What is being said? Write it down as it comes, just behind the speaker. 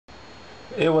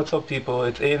Hey, what's up, people?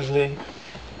 It's Ainsley,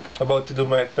 about to do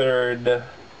my third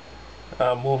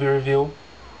movie review,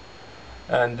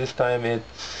 and this time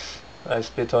it's I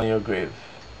Spit on Your Grave.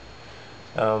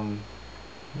 Um,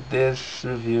 this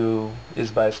review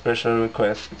is by special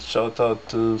request. Shout out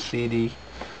to CD.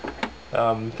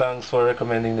 Thanks for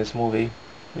recommending this movie.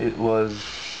 It was,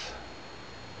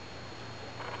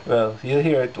 well, you'll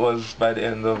hear it was by the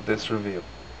end of this review.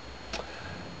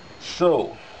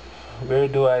 So, where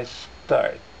do I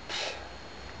start?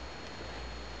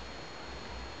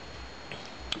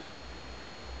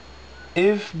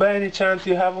 If by any chance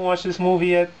you haven't watched this movie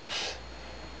yet,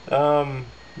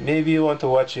 maybe you want to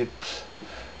watch it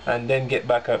and then get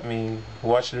back at me,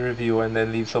 watch the review and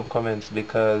then leave some comments,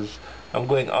 because I'm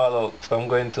going all out. So I'm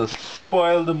going to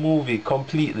spoil the movie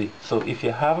completely. So if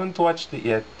you haven't watched it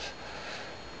yet,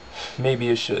 maybe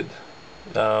you should.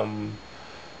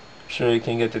 Sure, you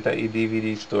can get it at your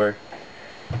DVD store,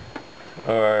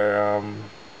 or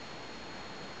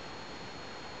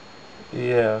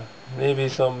yeah, maybe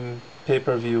some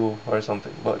pay-per-view or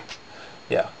something. But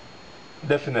yeah,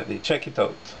 definitely check it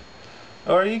out.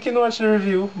 Or you can watch the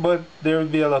review, but there will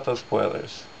be a lot of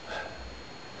spoilers.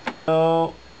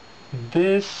 Now,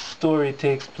 this story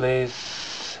takes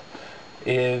place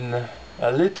in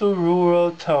a little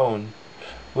rural town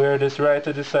where this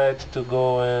writer decides to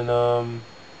go and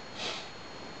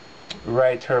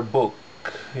write her book.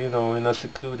 You know, in a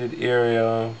secluded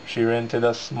area. She rented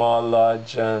a small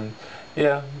lodge, and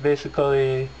yeah,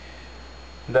 basically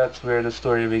that's where the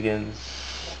story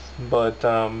begins. But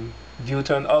due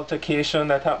to an altercation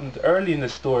that happened early in the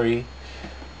story,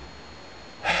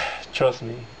 trust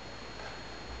me,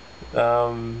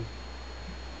 um,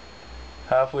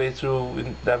 halfway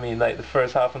through, I mean, like the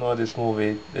first half an hour of this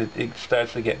movie, it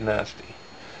starts to get nasty.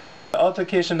 The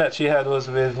altercation that she had was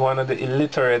with one of the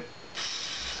illiterates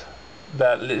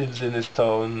that lives in this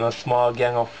town, a small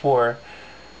gang of four.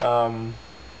 Um,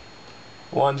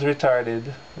 one's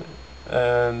retarded,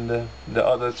 and the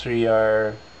other three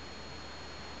are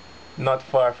not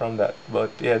far from that.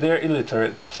 But yeah, they're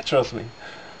illiterate, trust me.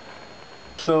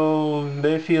 So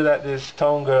they feel that this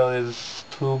town girl is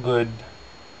too good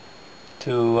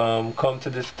to come to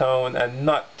this town and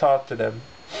not talk to them,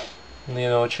 you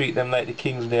know, treat them like the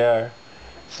kings they are.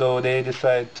 So they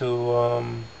decide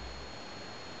to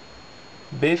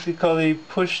basically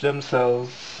push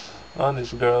themselves on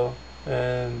this girl,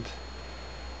 and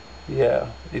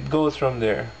yeah, it goes from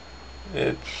there.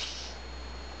 It's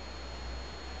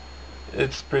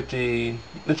it's pretty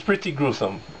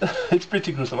gruesome. It's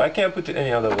pretty gruesome. I can't put it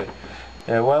any other way.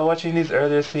 Yeah, while watching these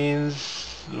earlier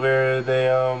scenes where they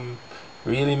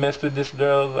really messed with this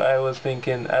girl, I was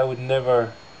thinking I would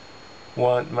never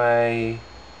want my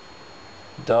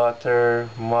daughter,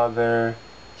 mother,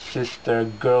 sister,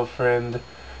 girlfriend,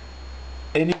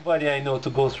 anybody I know to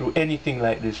go through anything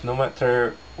like this, no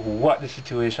matter what the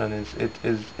situation is.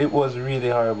 It was really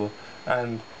horrible,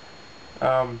 and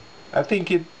I think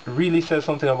it really says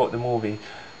something about the movie.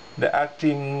 The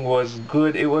acting was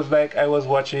good. It was like I was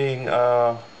watching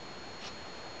it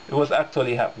was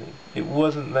actually happening. It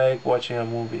wasn't like watching a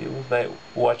movie. It was like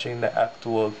watching the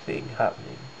actual thing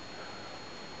happening.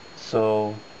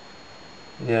 So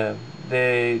yeah,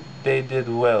 they did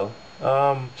well.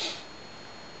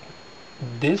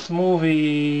 This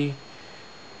movie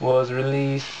was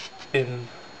released in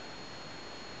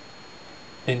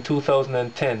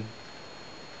 2010,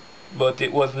 but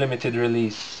it was limited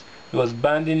release. It was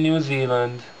banned in New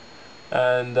Zealand,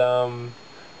 and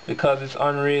because it's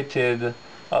unrated,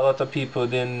 a lot of people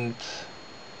didn't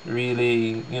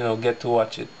really, you know, get to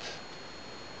watch it.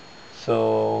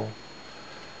 So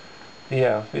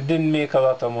yeah, it didn't make a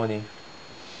lot of money.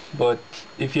 But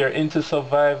if you're into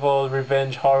survival,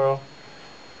 revenge, horror,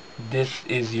 this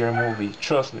is your movie.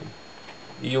 Trust me.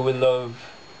 You will love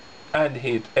and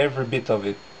hate every bit of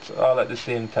it all at the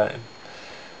same time.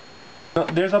 Now,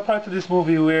 there's a part of this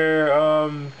movie where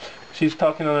she's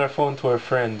talking on her phone to her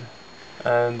friend,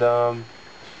 and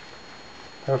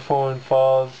her phone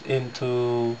falls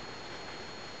into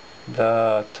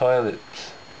the toilet.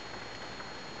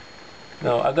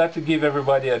 Now, I got to give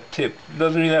everybody a tip. It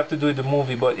doesn't really have to do with the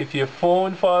movie, but if your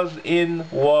phone falls in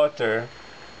water,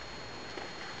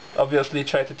 obviously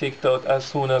try to take it out as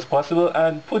soon as possible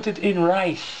and put it in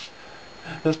rice.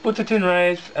 Just put it in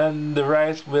rice, and the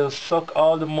rice will suck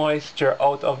all the moisture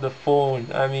out of the phone.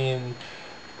 I mean,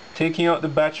 taking out the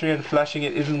battery and flashing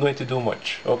it isn't going to do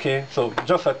much, okay? So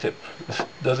just a tip.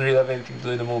 Doesn't really have anything to do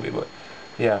with the movie, but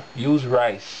yeah, use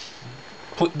rice.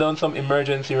 Put down some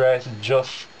emergency rice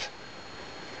just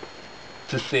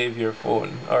to save your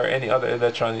phone or any other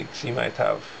electronics you might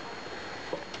have.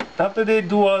 after they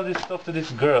do all this stuff to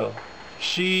this girl,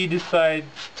 she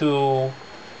decides to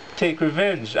take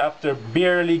revenge after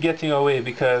barely getting away,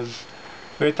 because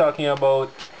we're talking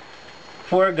about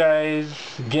 4 guys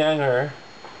gang her,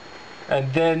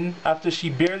 and then after she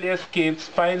barely escapes,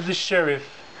 finds the sheriff,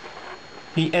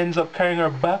 he ends up carrying her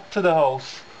back to the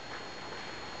house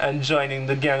and joining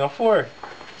the gang of 4.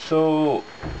 So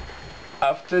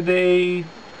after they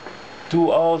do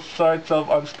all sorts of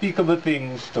unspeakable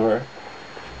things to her,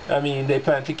 I mean, they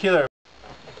plan to kill her.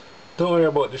 Don't worry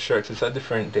about the shirts, it's a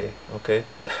different day, okay?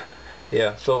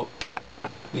 Yeah, so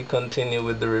we continue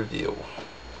with the review.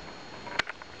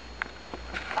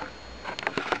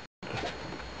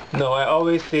 No, I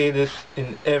always say this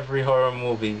in every horror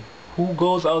movie. Who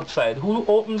goes outside? Who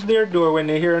opens their door when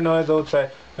they hear a noise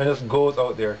outside and just goes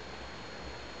out there?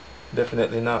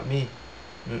 Definitely not me.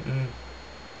 Mm-mm.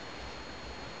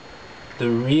 The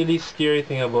really scary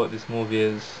thing about this movie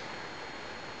is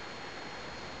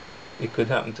it could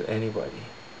happen to anybody.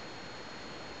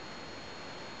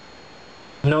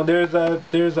 Now there's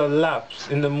a lapse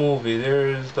in the movie.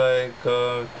 There's like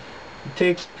it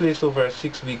takes place over a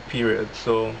 6-week period.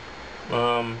 So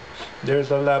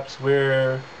there's a lapse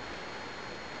where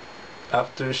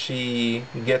after she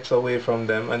gets away from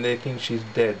them and they think she's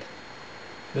dead,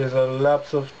 there's a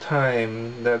lapse of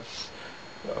time that's,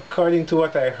 according to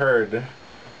what I heard,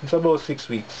 it's about 6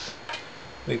 weeks,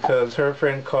 because her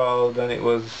friend called and it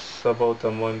was about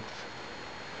a month.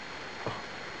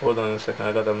 Hold on a second,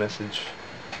 I got a message.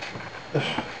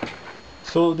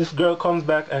 So this girl comes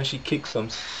back and she kicks some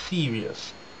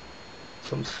serious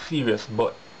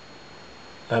butt.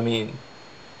 I mean,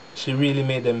 she really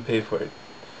made them pay for it.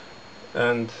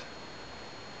 And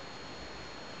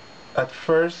at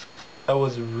first I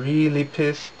was really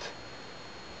pissed,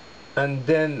 and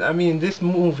then, I mean, this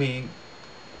movie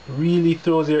really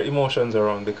throws your emotions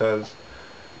around, because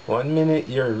one minute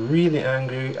you're really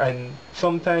angry, and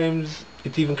sometimes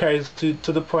it even carries to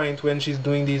the point when she's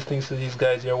doing these things to these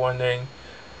guys, you're wondering,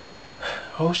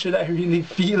 how should I really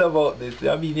feel about this?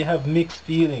 I mean, you have mixed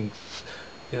feelings,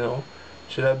 you know.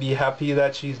 Should I be happy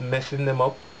that she's messing them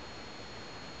up?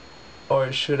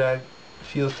 Or should I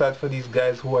feel sad for these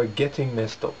guys who are getting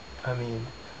messed up? I mean,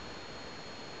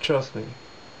 trust me,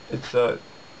 it's a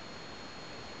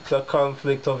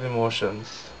conflict of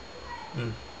emotions.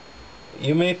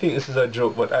 You may think this is a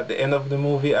joke, but at the end of the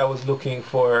movie I was looking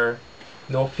for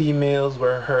no females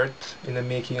were hurt in the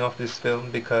making of this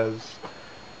film, because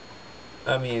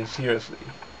I mean, seriously,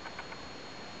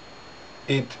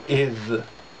 it is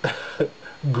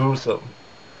gruesome.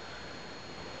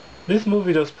 This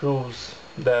movie just proves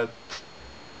that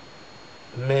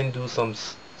men do some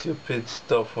stupid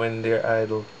stuff when they're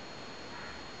idle.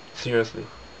 Seriously.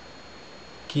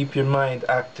 Keep your mind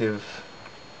active,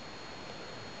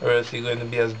 or else you're going to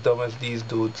be as dumb as these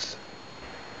dudes.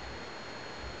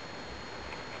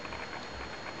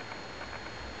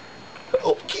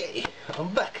 Okay,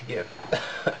 I'm back again.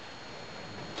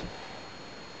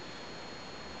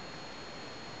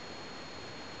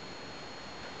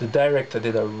 The director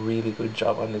did a really good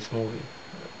job on this movie.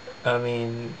 I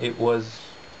mean, it was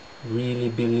really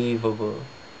believable.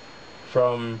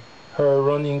 From her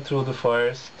running through the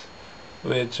forest,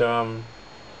 which I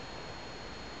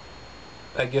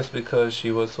guess because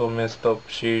she was so messed up,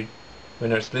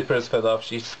 when her slippers fell off,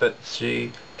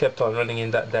 she kept on running in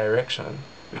that direction,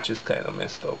 which is kind of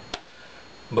messed up.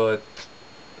 But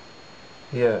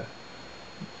yeah,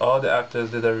 all the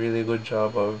actors did a really good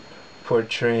job of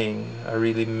portraying a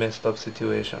really messed up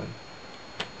situation.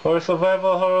 For a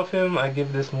survival horror film, I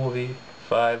give this movie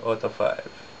 5 out of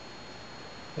 5.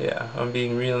 Yeah, I'm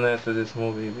being real nice to this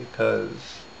movie because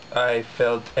I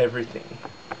felt everything.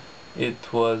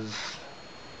 It was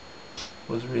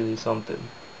really something.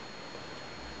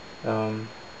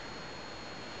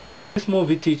 This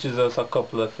movie teaches us a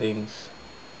couple of things.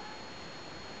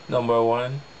 Number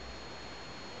one,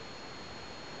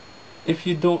 if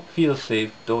you don't feel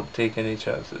safe, don't take any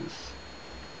chances.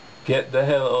 Get the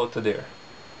hell out of there.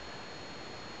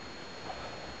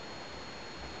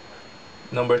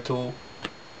 Number two,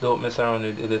 don't mess around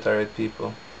with illiterate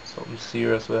people. Something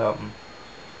serious will happen.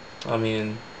 I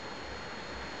mean,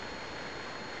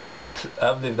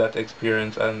 I've lived that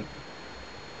experience, and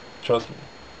trust me,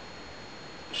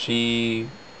 she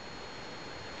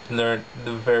learned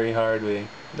the very hard way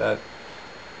that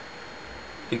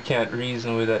you can't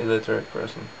reason with an illiterate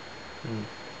person.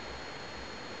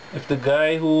 If the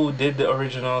guy who did the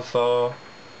original Saw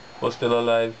was still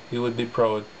alive, he would be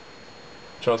proud.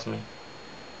 Trust me.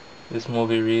 This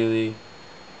movie really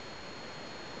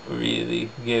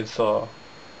gave Saw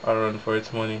a run for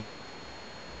its money.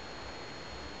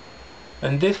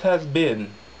 And this has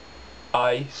been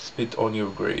I Spit on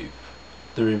Your Grave,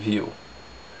 the review.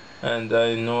 And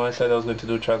I know I said I was going to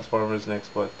do Transformers next,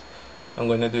 but I'm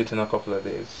going to do it in a couple of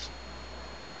days.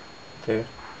 Okay?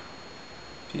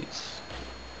 Peace.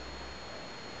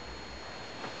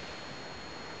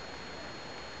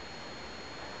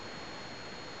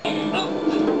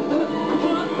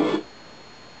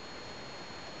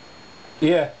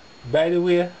 Yeah, by the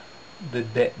way,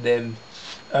 them,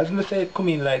 as I say, come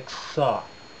in like saw.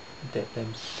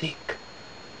 Them sick.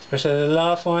 Especially the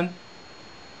last one.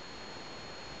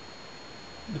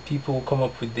 The people who come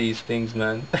up with these things,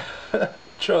 man.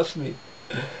 Trust me.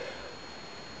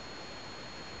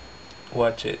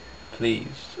 Watch it,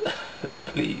 please.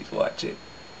 Please watch it.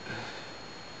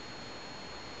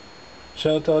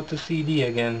 Shout out to CD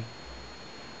again.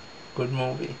 Good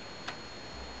movie.